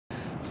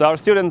So our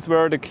students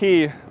were the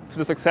key to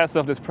the success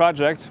of this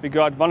project. We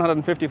got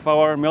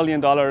 $154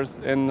 million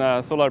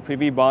in solar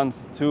PV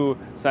bonds to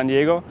San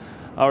Diego.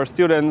 Our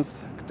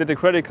students did the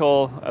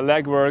critical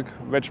legwork,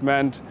 which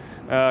meant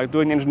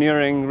doing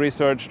engineering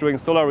research, doing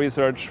solar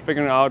research,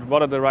 figuring out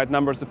what are the right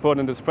numbers to put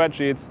into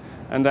spreadsheets,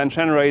 and then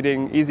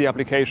generating easy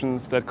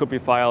applications that could be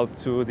filed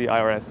to the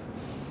IRS.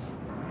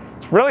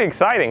 It's really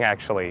exciting,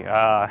 actually.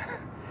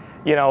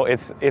 You know,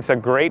 it's a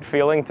great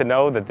feeling to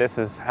know that this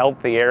has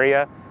helped the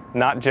area,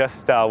 not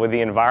just with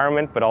the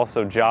environment, but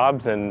also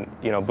jobs and,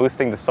 you know,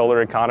 boosting the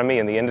solar economy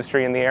and the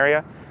industry in the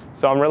area.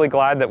 So I'm really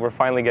glad that we're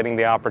finally getting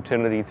the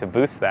opportunity to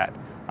boost that.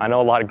 I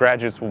know a lot of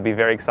graduates will be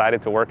very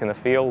excited to work in the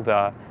field.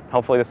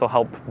 Hopefully this will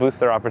help boost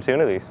their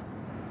opportunities.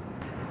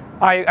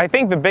 I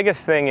think the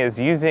biggest thing is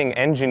using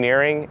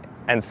engineering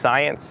and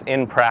science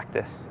in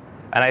practice.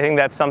 And I think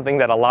that's something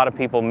that a lot of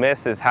people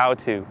miss, is how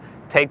to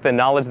take the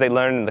knowledge they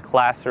learn in the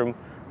classroom,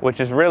 which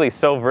is really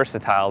so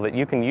versatile that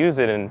you can use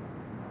it in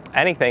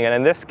anything. And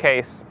in this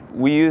case,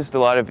 we used a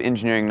lot of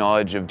engineering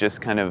knowledge of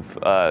just kind of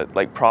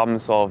like problem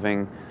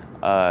solving,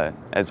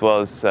 as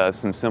well as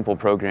some simple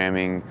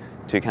programming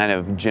to kind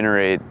of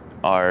generate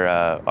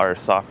our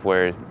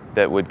software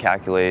that would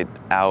calculate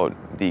out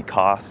the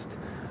cost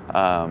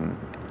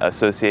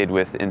associated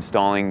with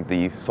installing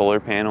the solar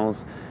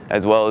panels,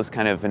 as well as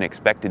kind of an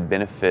expected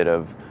benefit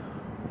of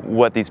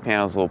what these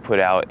panels will put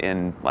out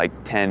in like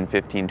 10,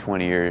 15,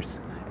 20 years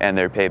and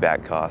their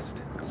payback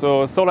cost.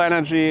 So solar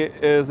energy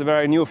is a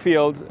very new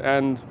field,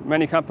 and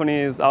many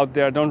companies out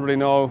there don't really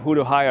know who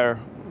to hire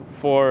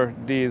for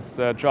these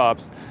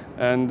jobs.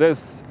 And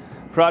this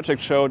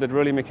project showed that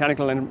really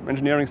mechanical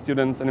engineering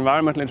students and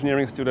environmental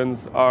engineering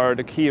students are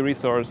the key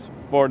resource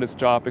for this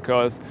job,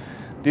 because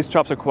these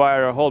jobs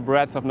require a whole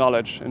breadth of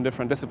knowledge in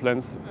different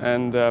disciplines,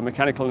 and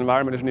mechanical and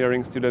environmental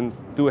engineering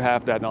students do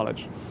have that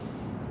knowledge.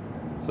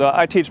 So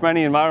I teach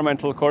many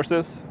environmental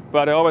courses,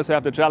 but I always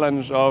have the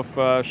challenge of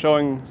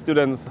showing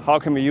students how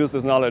can we use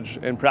this knowledge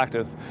in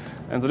practice.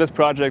 And so this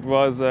project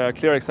was a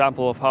clear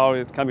example of how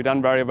it can be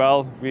done very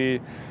well.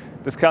 We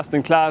discussed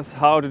in class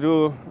how to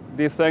do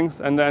these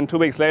things, and then 2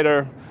 weeks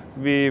later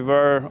we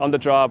were on the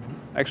job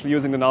actually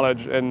using the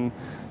knowledge in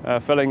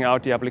filling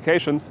out the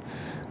applications.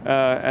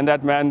 And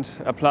that meant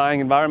applying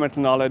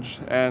environmental knowledge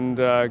and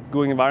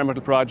doing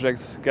environmental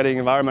projects, getting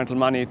environmental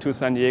money to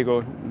San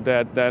Diego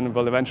that then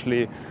will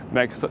eventually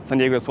make San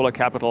Diego the solar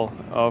capital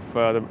of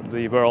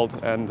the world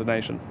and the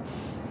nation.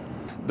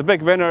 The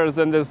big winners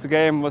in this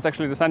game was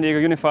actually the San Diego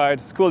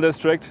Unified School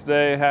District.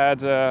 They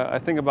had, I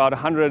think, about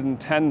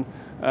 110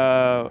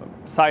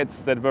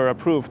 sites that were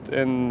approved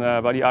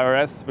by the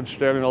IRS, which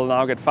they will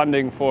now get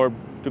funding for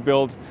to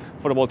build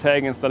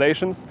photovoltaic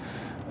installations.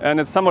 And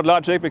it's somewhat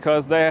logic,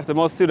 because they have the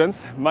most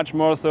students, much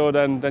more so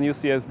than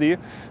UCSD.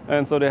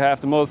 And so they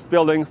have the most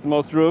buildings, the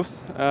most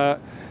roofs,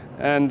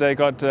 and they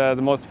got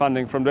the most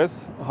funding from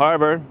this.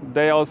 However,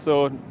 they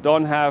also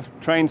don't have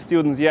trained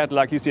students yet,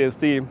 like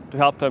UCSD, to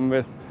help them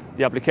with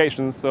the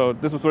applications. So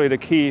this was really the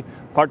key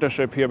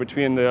partnership here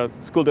between the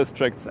school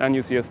districts and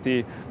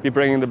UCSD. We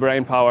bring in the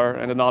brain power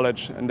and the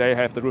knowledge, and they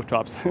have the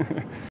rooftops.